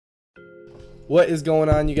What is going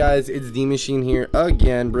on, you guys? It's Dmachine here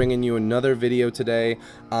again, bringing you another video today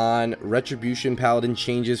on Retribution Paladin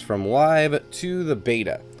changes from live to the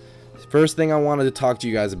beta. First thing I wanted to talk to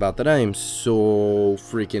you guys about that I am so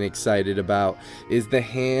freaking excited about is the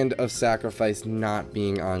Hand of Sacrifice not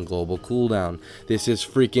being on global cooldown. This is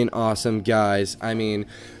freaking awesome, guys. I mean,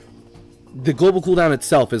 the global cooldown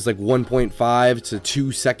itself is like 1.5 to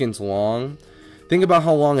 2 seconds long. Think about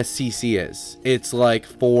how long a CC is. It's like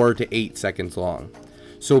 4 to 8 seconds long.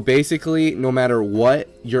 So basically, no matter what,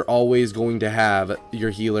 you're always going to have your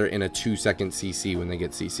healer in a 2-second CC when they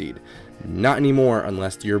get CC'd. Not anymore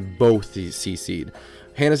unless you're both CC'd.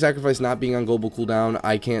 Hand of Sacrifice not being on global cooldown,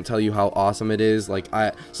 I can't tell you how awesome it is. Like,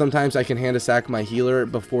 sometimes I can hand of sack my healer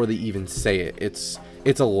before they even say it. It's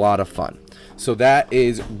a lot of fun. So that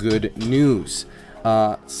is good news.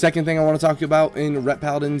 Second thing I want to talk about in Ret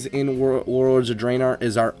Paladins in Warlords of Draenor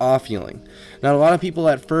is our off healing. Now, a lot of people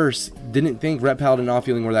at first didn't think Ret Paladin off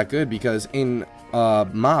healing were that good because in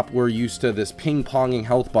MOP we're used to this ping-ponging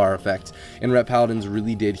health bar effect, and Ret Paladins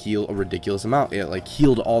really did heal a ridiculous amount. It like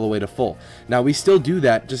healed all the way to full. Now we still do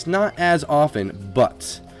that, just not as often,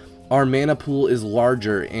 but our mana pool is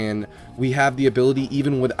larger and we have the ability,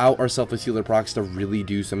 even without our selfless healer procs, to really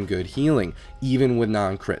do some good healing, even with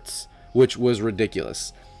non-crits, which was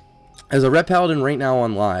ridiculous. As a Ret Paladin right now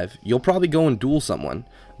on live, you'll probably go and duel someone,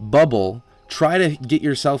 bubble, try to get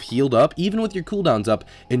yourself healed up, even with your cooldowns up,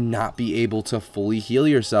 and not be able to fully heal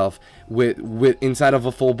yourself with inside of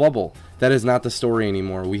a full bubble. That is not the story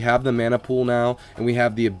anymore. We have the mana pool now, and we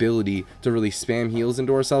have the ability to really spam heals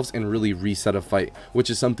into ourselves and really reset a fight, which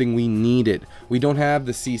is something we needed. We don't have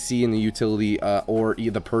the CC and the utility or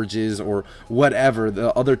the purges or whatever,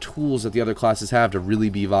 the other tools that the other classes have to really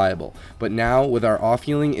be viable. But now, with our off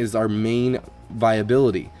healing is our main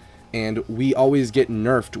viability. And we always get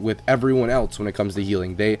nerfed with everyone else when it comes to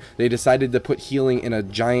healing. They decided to put healing in a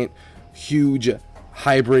giant, huge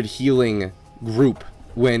hybrid healing group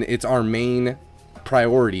when it's our main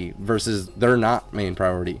priority versus they're not main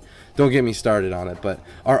priority. Don't get me started on it, but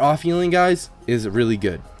our off healing, guys, is really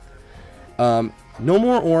good. No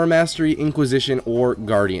more Aura Mastery, Inquisition, or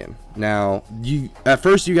Guardian. Now, at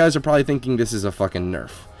first you guys are probably thinking this is a fucking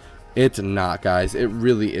nerf. It's not, guys. It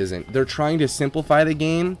really isn't. They're trying to simplify the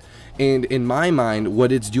game, and in my mind,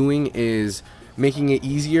 what it's doing is making it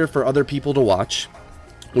easier for other people to watch,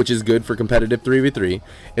 which is good for competitive 3v3.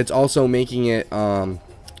 It's also making it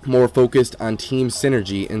more focused on team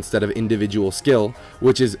synergy instead of individual skill,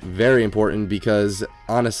 which is very important because,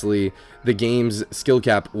 honestly, the game's skill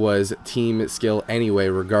cap was team skill anyway,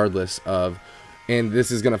 regardless of... And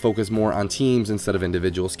this is going to focus more on teams instead of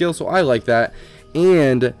individual skill, so I like that.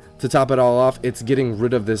 And to top it all off, it's getting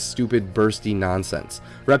rid of this stupid bursty nonsense.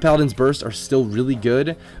 Ret Paladin's bursts are still really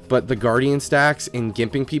good, but the Guardian stacks and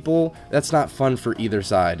gimping people, that's not fun for either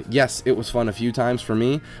side. Yes, it was fun a few times for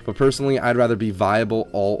me, but personally, I'd rather be viable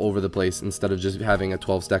all over the place instead of just having a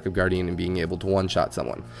 12 stack of Guardian and being able to one-shot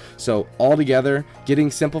someone. So, altogether,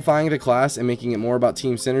 simplifying the class and making it more about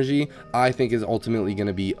team synergy, I think is ultimately going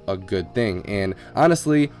to be a good thing. And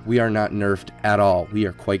honestly, we are not nerfed at all. We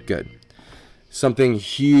are quite good. Something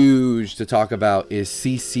huge to talk about is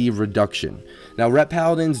CC reduction. Now, Ret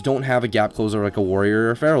Paladins don't have a gap closer like a warrior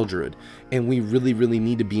or a feral druid, and we really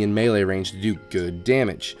need to be in melee range to do good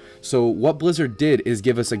damage. So what Blizzard did is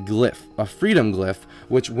give us a glyph, a freedom glyph,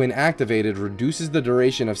 which when activated reduces the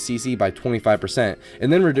duration of CC by 25%,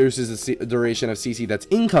 and then reduces the duration of CC that's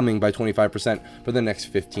incoming by 25% for the next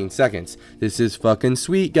 15 seconds. This is fucking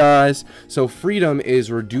sweet, guys. So freedom is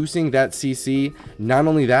reducing that CC. Not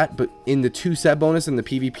only that, but in the 2 set bonus in the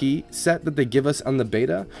PvP set that they give us on the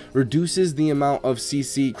beta, reduces the amount of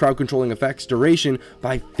CC crowd controlling effects duration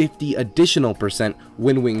by 50 additional %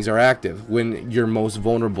 when wings are active, when you're most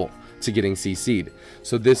vulnerable to getting CC'd.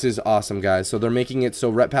 So this is awesome, guys. So they're making it so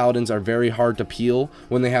Ret Paladins are very hard to peel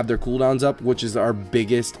when they have their cooldowns up, which is our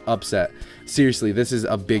biggest upset. Seriously, this is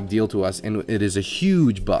a big deal to us, and it is a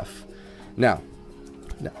huge buff. Now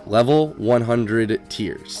level 100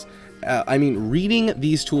 tiers. I mean, reading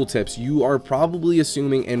these tooltips, you are probably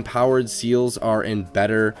assuming empowered seals are in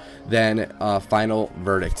better than Final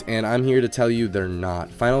Verdict, and I'm here to tell you they're not.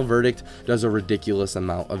 Final Verdict does a ridiculous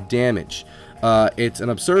amount of damage. It's an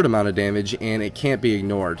absurd amount of damage, and it can't be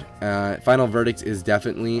ignored. Final Verdict is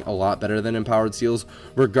definitely a lot better than Empowered Seals,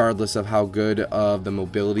 regardless of how good of the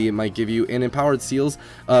mobility it might give you. In Empowered Seals,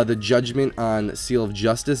 the judgment on Seal of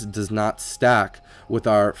Justice does not stack with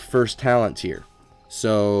our first talent tier.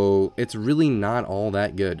 So it's really not all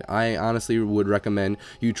that good. I honestly would recommend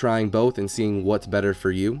you trying both and seeing what's better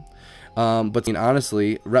for you. But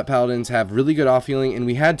honestly, Ret Paladins have really good off healing, and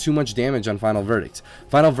we had too much damage on Final Verdict.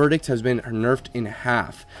 Final Verdict has been nerfed in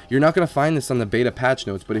half. You're not going to find this on the beta patch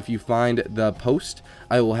notes, but if you find the post,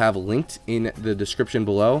 I will have linked in the description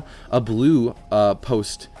below. A blue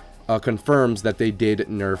post confirms that they did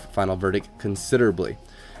nerf Final Verdict considerably.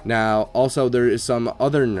 Now, also, there is some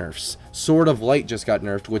other nerfs. Sword of Light just got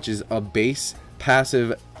nerfed, which is a base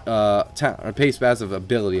passive passive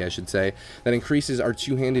ability, I should say, that increases our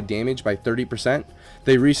two-handed damage by 30%.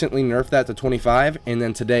 They recently nerfed that to 25, and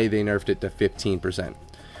then today they nerfed it to 15%.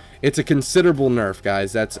 It's a considerable nerf,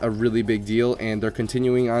 guys. That's a really big deal, and they're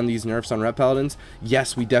continuing on these nerfs on Ret Paladins.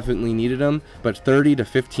 Yes, we definitely needed them, but 30 to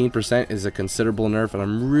 15% is a considerable nerf, and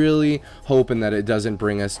I'm really hoping that it doesn't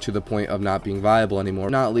bring us to the point of not being viable anymore.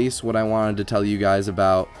 Not least, what I wanted to tell you guys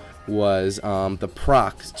about was the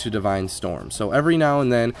proc to Divine Storm. So every now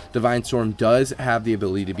and then Divine Storm does have the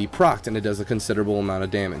ability to be procced, and it does a considerable amount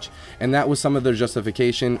of damage, and that was some of their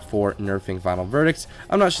justification for nerfing Final Verdicts.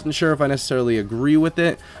 I'm not sure if I necessarily agree with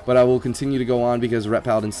it, but I will continue to go on because Ret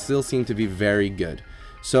Paladins still seem to be very good.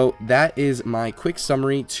 So that is my quick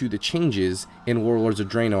summary to the changes in Warlords of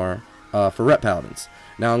Draenor for Ret Paladins.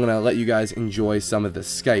 Now I'm going to let you guys enjoy some of the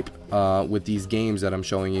Skype with these games that I'm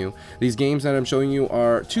showing you. These games that I'm showing you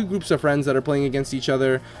are two groups of friends that are playing against each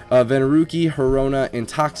other. Venruki, Hirona, and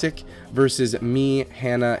Toxic versus me,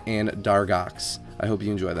 Hannah, and Dargoxx. I hope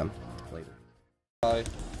you enjoy them. Later. Bye.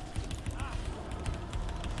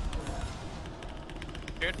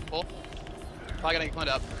 Here, pull. Probably gonna get cleaned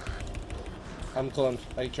up. I'm cloned.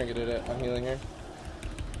 I trinketed it. I'm healing here.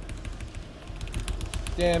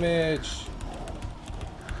 Damage.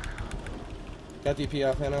 Got DP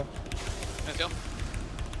off, Hannah. Let's go.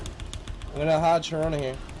 I'm gonna Hodge Hirona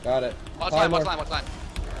here. Got it. Watch line, watch line, watch line.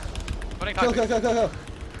 Putting Go.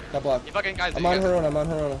 Got blocked. You fucking guys. I'm on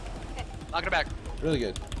Hirona, Okay. Knock it back. Really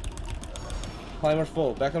good. Polymorph's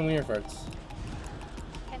full. Back on Wiener Farts.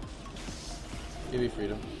 Okay. Give me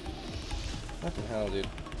freedom. Fucking hell, dude.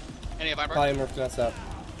 Any of Viper? Polymorph cannot stop.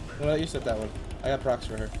 I'm gonna let you set that one. I got procs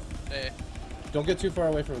for her. Hey. Don't get too far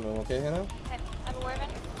away from them, okay, Hannah? Okay, I have a Werven.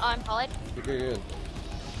 Oh, I'm Pollard. Good.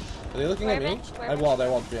 Are they looking at me? Werven? I walled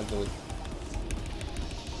preemptively.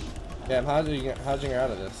 Yeah, I'm hodging her out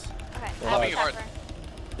of this. Okay, Well, I you have hard. a trapper.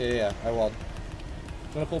 Yeah, I walled.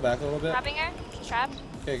 I'm gonna pull back a little bit. Trapping her. She's trapped.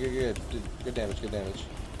 Okay, good. Good damage.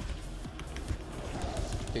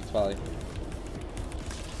 Takes Polly.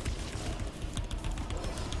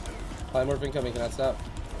 Polymorph incoming, cannot stop.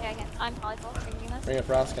 Yeah, I can. I'm Polyful. Drinking this. Ring of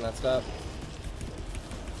Frost, cannot stop.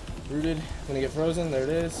 Rooted, gonna get frozen, there it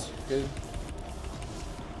is. Good.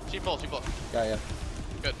 Cheap pull. Got ya.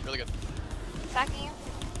 Good, really good. Sacking you.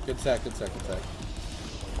 Good sack.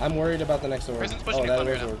 I'm worried about the next one. Prison's pushing me that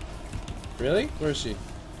Clutter was right now. Really? Where is she?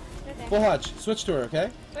 Good there. Full Hodge. Switch to her, okay?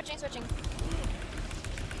 Switching.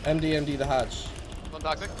 MD the Hodge. One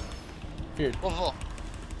toxic. Feared. Full.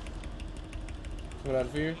 Coming out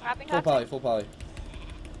of fear. Wrapping Full toxic. poly.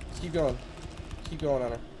 Just keep going. Keep going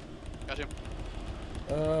on her. Got you.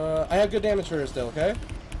 I have good damage for her still, okay?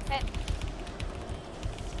 Okay.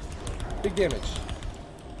 Big damage.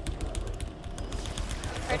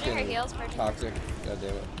 Purging her heals. Purging. Toxic. God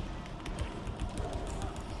damn it.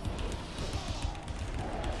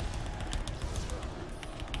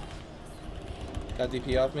 Got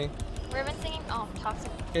DP off me. Werven singing. Oh,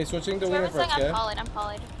 toxic. Okay, switching to Werven Wiener singing. Farts, okay? I'm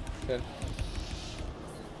Pollard. Okay.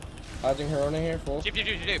 Hodging Hirona here, full. Cheap.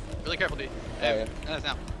 Really careful, dude. Yeah. That's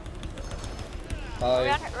now. We're Hi.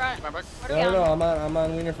 on her. Remember? What are we on? No, I'm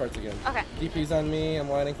on Wiener Farts again. Okay. DP's on me, I'm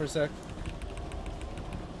lining for a sec.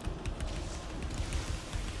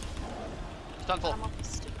 Stun full. I'm off the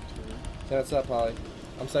stupid TV. Cannot stop Polly.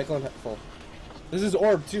 I'm cycling full. This is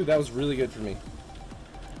orb too, that was really good for me.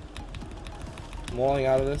 I'm walling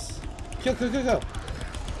out of this. Kill. Do you have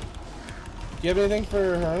anything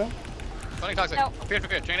for Hirona? Cloning toxic. No. Fear.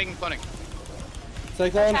 Training cloning.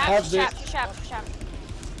 Cyclone, Hodge it. She's trapped.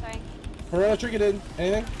 Sorry. Hirona triggered.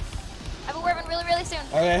 Anything? I have a Werven really soon.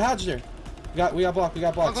 Okay, Hodged her. We got blocked. Stay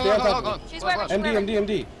on top of me. She's Werven.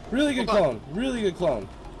 MD. Really good clone.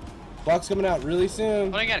 Block's coming out really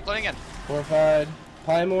soon. Cloning again. Fortified.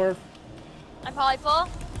 Polymorph. I'm Polyful.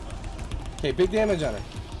 Okay, big damage on her.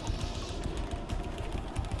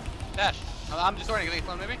 Dash. I'm just sorting. Can you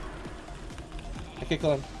clone maybe? I can't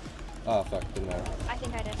clone. Oh, fuck. Didn't matter. I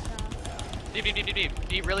think I did.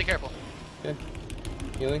 Deep. Really careful. Okay.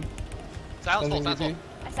 Healing. Silence full. DP.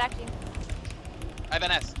 I sacked you. I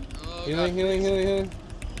have NS. Oh, Healing.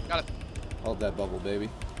 Got it. Hold that bubble, baby.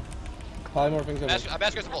 Polymorph incoming.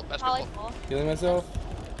 Basker's full. Polyful. Healing myself.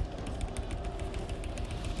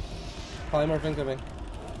 Polymorph incoming.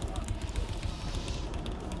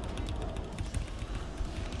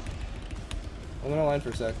 I'm gonna line for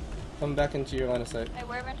a sec. Come back into your line of sight. I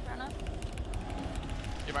wear Hirona.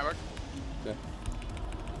 Get my work. Okay.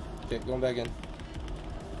 Okay, going back in.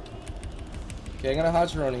 Okay, I'm gonna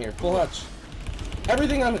Hodge Hirona here. Full Hodge.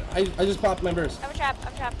 Everything on. I just popped my burst. I have a trap.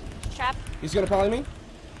 I'm trapped. Trap. He's gonna poly me.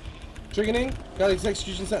 Triggering. Got his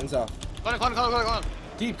execution sentence off. Go on.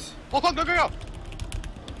 Deeped. Oh, go. Go. Got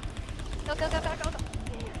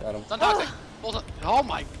him. It's untoxic. Oh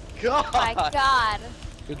my god. Oh my god.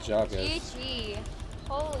 Good job, guys. GG.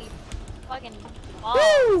 Holy fucking balls.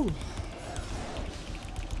 Woo!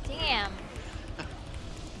 Damn.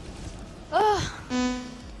 Ugh.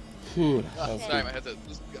 Phew, that was Sorry, good. my headset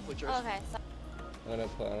just got fully charged. Okay. So I'm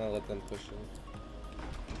gonna let them push in.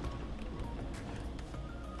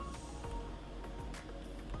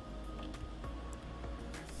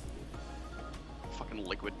 Fucking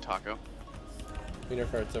liquid taco. Wiener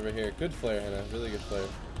farts over here. Good flare, Hannah. Really good flare.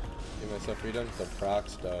 Give myself freedom. Some proc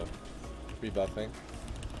stuff. Rebuffing.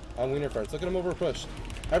 On Wiener farts. Look at him over pushed.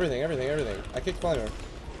 Everything. I kicked Polymer.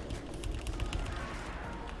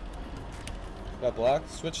 Got blocked.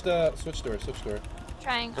 Switch door.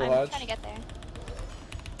 trying. Full I'm Hodge. trying to get there.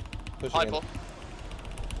 Pushing High in. pull.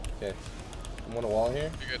 Okay. I'm on a wall here.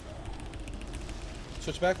 You're good.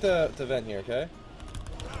 Switch back to vent here, okay?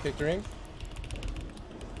 Kicked ring.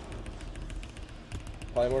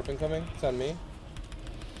 Polymorph incoming. It's on me.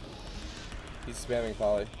 He's spamming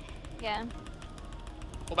poly. Yeah.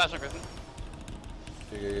 Full bash on Kristen.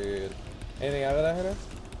 Good. Anything out of that, Hannah?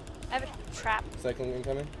 I have a trap. Cycling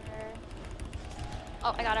incoming.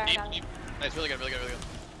 Oh, I got her. Deep. Nice, really good.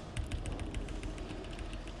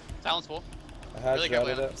 Silence full. I had Really you good, out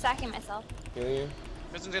of Lana. that. Stacking myself. Healing you.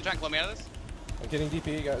 Kristen's gonna try and club me out of this. I'm getting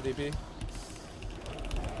DP. Got DP.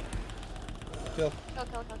 Kill. Kill.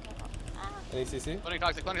 Ah. Any CC? Cloning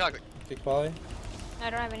toxic. Kick poly. No, I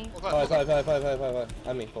don't have any. Full Poly. clone.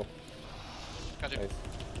 On me. Full. Got you. Nice.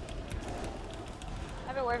 I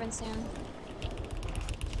have a Werven soon.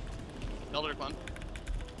 Elder clone.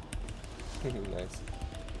 Nice.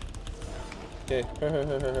 Okay.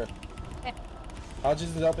 Her. Okay.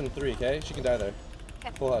 Hodges is up in 3, okay? She can die there. Okay.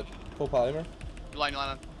 Full Hodge. Full polymer. Line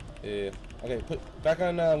on. Yeah. Okay, put back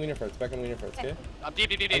on Wiener farts. Okay. Okay? I'm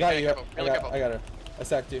deep. I got you. Careful. Really careful. I got her. I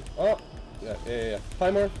sacked you. Oh! Yeah.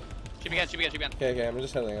 Polymorph. Keep again. Okay, I'm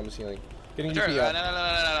just healing. Getting Turn. DP No. out.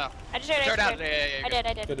 I I just heard Turn down. it. Yeah. I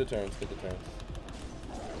did. Good deterrence.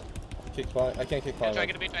 Kick poly. I can't kick poly. Try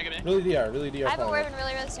and get a beat. Really DR. I have a polymer. Werven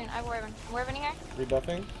really soon. I have a Werven. I'm Werven here.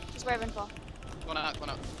 Rebuffing. Just Werven full. Going out.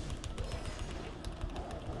 I'm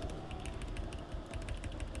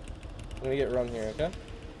gonna get run here, okay?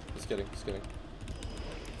 Just kidding.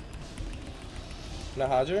 Now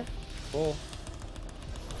Hodger. Full.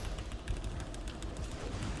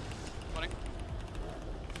 Cloning.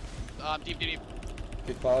 Deep.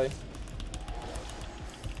 Kick poly.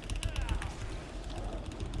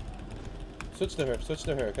 Switch to her,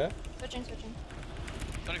 okay? Switching.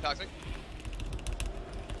 Cloning toxic.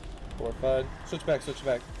 Fortified. Switch back.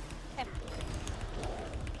 Okay.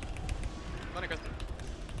 Cloning Kristen.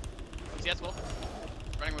 CS full.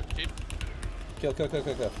 Running with Jeep. Kill.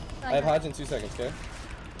 I have Hodge in 2 seconds, okay?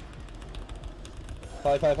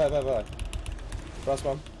 Poly. Frost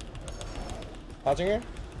bomb. Hodging her.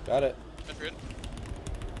 Got it. Good for it.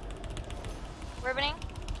 Wervening.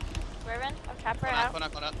 Werven. I'm trapped her out.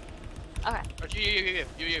 Clone out. Okay. Or you.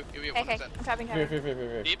 Okay. 100%. I'm trapping.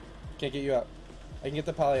 Fear. Deep. Can't get you out. I can get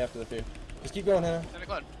the poly after the fear. Just keep going, Hannah. Send a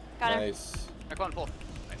clone. Got her. Nice. I clone full.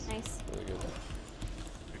 Nice. Really good.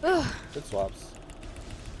 Ugh. Good swaps.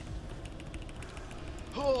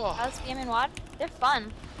 How's BM and WoD? They're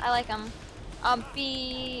fun. I like them.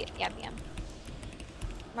 BM.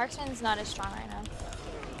 Marksman's not as strong right now.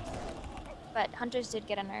 But Hunters did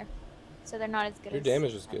get a nerf. So they're not as good Your as...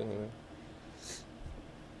 damage was good, Hannah.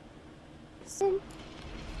 He's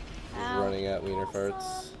Ow. running at Wiener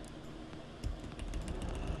farts.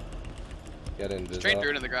 Get in. Straight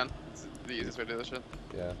through it in the ground. It's the easiest way to do this shit.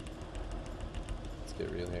 Yeah. Let's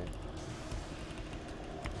get real here.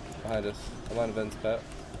 Behind us. I'm on Vent's pet.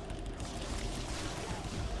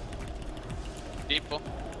 Deep full.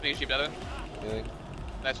 Being sheep out of it. Healing.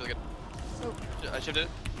 That's really good. Oh. I shifted it.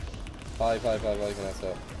 Poly, can ass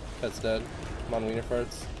out. Pet's dead. I'm on Wiener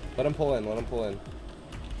farts. Let him pull in.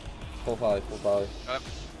 Full poly. Got it.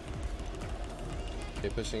 Okay,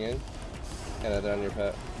 pushing in. And they're on your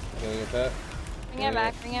pet. Healing your pet. Bring it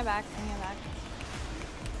back.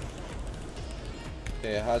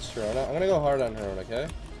 Okay, Hodge Hirona. I'm gonna go hard on Hirona, okay?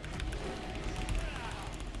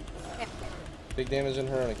 Okay. Big damage in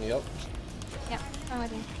Hirona. Can you help? Yeah, I'm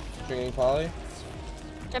with you. Triggering poly?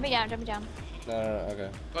 Jumping down. No, okay.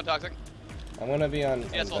 Going toxic. I'm gonna be on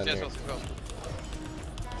CS full. Vent here. Go.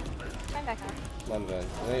 back up. I'm on Ven.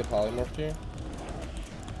 Can I get polymorphed here?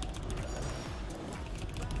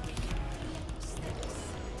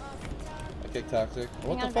 I kicked Toxic.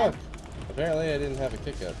 What Hang the on, fuck? Apparently I didn't have a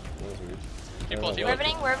kick up. That was weird. Keep I pulling, don't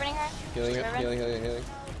keep know. We're riveting her. Healing it, Riven. healing.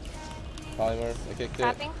 Polymorph. I kicked it.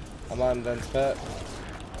 Trapping. I'm on Ven's pet.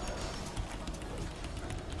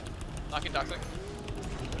 Knocking Toxic.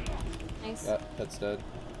 Nice. Yeah, pet's dead.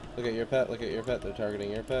 Look at your pet, They're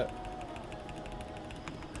targeting your pet.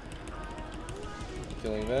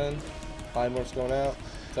 Killing Ven. Polymorph's going out.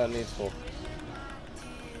 Sun needs full.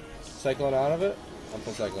 Cyclone out of it. I'm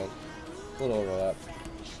full cyclone. A little overlap.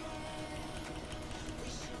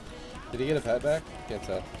 Did he get a pet back? Can't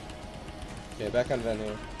tell. Okay, back on Ven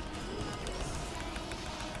here.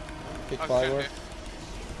 Kick polymorph.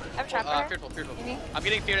 I have a trap for her. Fearful. Maybe. I'm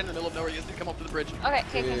getting feared in the middle of nowhere. You just come up to the bridge. Okay.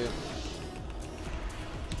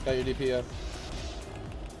 Got your DP up.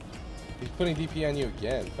 He's putting DP on you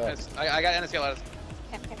again. Fuck. Nice. I got NSK lattice.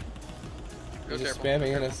 Okay. Go He's just careful.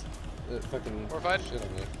 spamming in his fucking Horrified? shit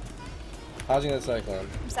on me. Housing that cyclone.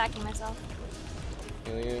 I'm sacking myself.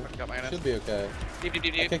 Healing you. Got my NS. Should be okay. Deep.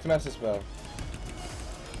 I kicked Master Spell.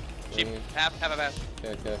 Cheap. Healing you. Half.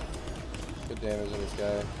 Okay. Good damage on this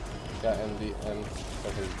guy. Got MD,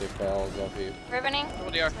 fucking dick balls off you. Rivening. Double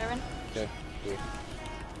DR. Riven. Okay, cool.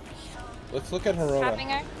 Let's look at Hirona. Trapping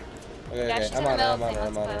her. Okay, Yeah, okay. she's I'm in on the her, middle.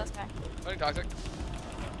 I'm on her. Let's go. Putting Toxic.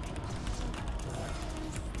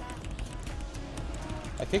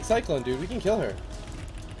 I kicked Cyclone, dude. We can kill her.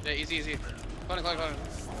 Yeah, easy. Cloning.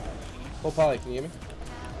 Oh, Polly, can you hear me?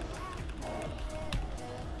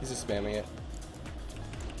 He's just spamming it.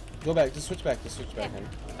 Go back, just switch back, him.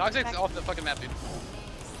 Toxic's off the fucking map, dude.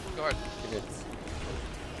 Go hard. Okay.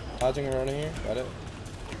 Dodging Hirona here, got it.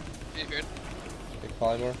 He's feared. Big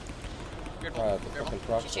polymorph. Fearful. The fucking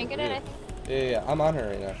procs. She's trinketed, I think. Yeah. I'm on her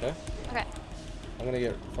right now, okay? Okay. I'm gonna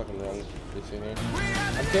get fucking run pretty soon here.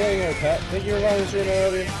 I'm killing her pet. Thank you for running this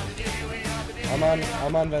earlier.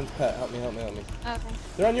 I'm on Ven's pet. Help me. Okay.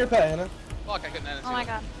 They're on your pet, Hannah. Fuck, I couldn't NS. Oh my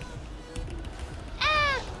god.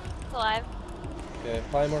 Ah! It's alive. Okay,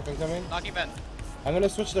 polymorph incoming. Knocking Ben. I'm gonna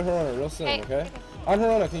switch to Hirona real soon, Hey, okay? On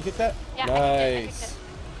Hirona, can you kick that? Yeah, I kicked it, Nice.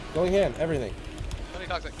 Going hand, everything. Putting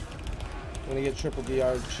Toxic. I'm gonna get triple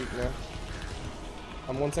DR shoot now.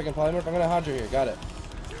 I'm 1 second polymorph. I'm gonna Hodger here. Got it.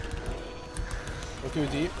 We're too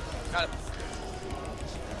deep. Got it.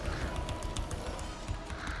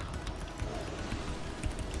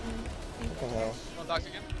 What the hell? Going Toxic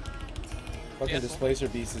again. Fucking Yes. Displacer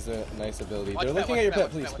Beast is a nice ability. Watch They're pet, looking watch at your pet,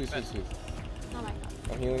 pet, please, watch please, pet. please. Oh my god.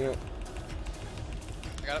 I'm healing it.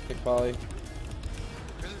 I got it. Kick poly.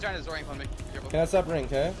 Prison's trying to Zoring on me. Careful. Can I stop ring,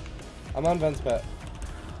 okay? I'm on Ven's pet.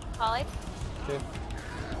 Polly. Okay.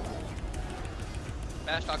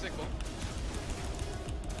 Bash Toxic, cool.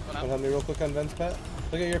 Going Can out. you help me real quick on Ven's pet?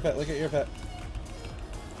 Look at your pet, Okay, your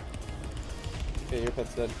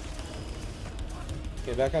pet's dead.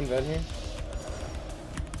 Okay, back on Ven here.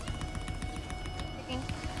 Kicking.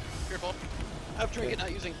 Fearful. I have trinket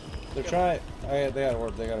not using. They're trying. They got a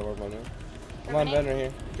orb on me. I'm on Ven right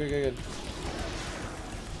here. Good.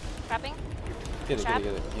 Trapping. Get it. Trap.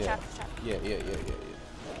 Yeah. Trap. Yeah.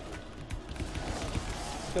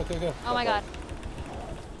 Go. Oh my god.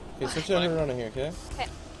 Okay, switch to Hirona here, okay? Okay.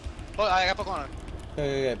 Oh, I got Pokemon on.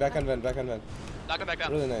 Okay. Back on Ven. Knock him back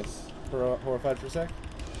down. Really nice. Horrified for a sec.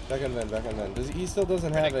 Back on Ven. He still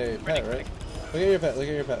doesn't have a pet, right? Look at your pet.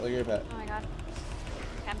 Oh my god.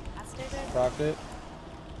 Okay, bastard. Procced it.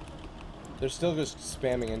 They're still just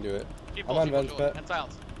spamming into it. Keep I'm on pulling, Ven's pet. And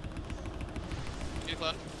silence. Get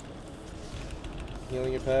clone.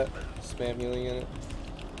 Healing your pet. Spam healing in it.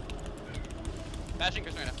 Bashing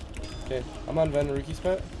Chris right now. Okay, I'm on Venruki's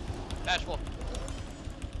pet. Bash full. Killing.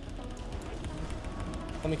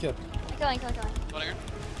 Let me kill. Cloning her.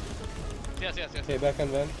 Yes. Okay, back on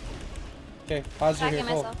Ven. Okay, Hodger here, Attacking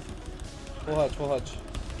full. myself. Full hutch.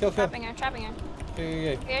 Kill. Trapping her.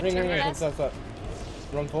 Okay. Weird, Ring, trigger stop.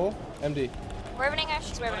 Run full. MD. Riveting her.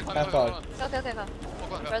 She's riveting. Clone, Half clone, poly. clone, Go.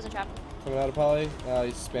 clone. Frozen trap. Coming out of poly.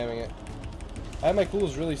 He's spamming it. I have my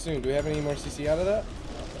cools really soon. Do we have any more CC out of that?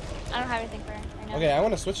 I don't have anything for her right now. Okay, I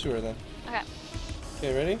want to switch to her then. Okay.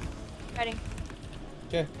 Okay, ready? Ready.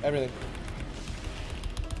 Okay, everything.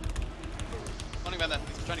 Cloning Ben then.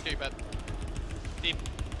 He's trying to kill your pet. Deep.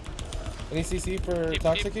 Any CC for Deep,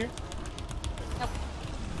 Toxic deep. here? Nope.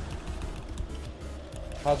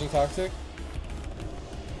 Hodging Toxic.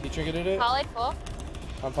 He triggered it. Polly full.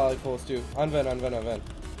 I'm poly pulls too. On Ven. Yep.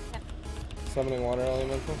 Summoning water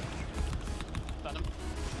elemental. Done him.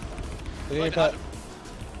 Look at your pet.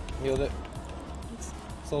 Healed it.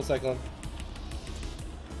 Soul Cyclone.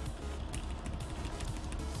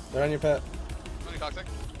 They're on your pet. Cloning Toxic.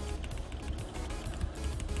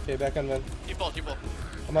 Okay, back on Ven. Keep full, keep full.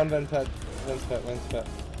 I'm on Ven pet. Ven's pet, Ven's pet.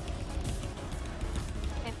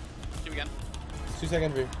 Okay. Keep again. 2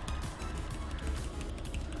 seconds for you.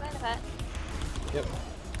 Going to pet. Yep.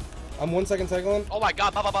 I'm 1 second cycling. Oh my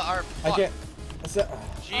god, I can't. Jesus. Oh,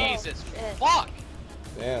 shit. Fuck.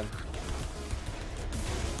 Damn.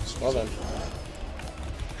 Well then.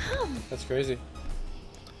 That's crazy.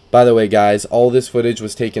 By the way, guys, all this footage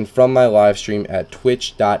was taken from my live stream at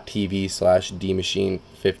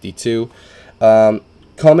twitch.tv/Dmachine52.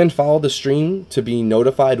 Come and follow the stream to be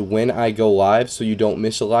notified when I go live so you don't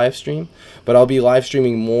miss a live stream. But I'll be live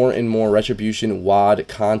streaming more and more Retribution WoD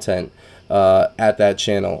content at that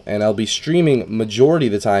channel. And I'll be streaming majority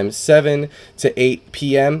of the time, 7 to 8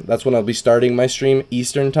 p.m. That's when I'll be starting my stream,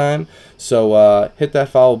 Eastern time. So hit that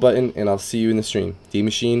follow button, and I'll see you in the stream.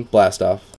 Dmachine, blast off.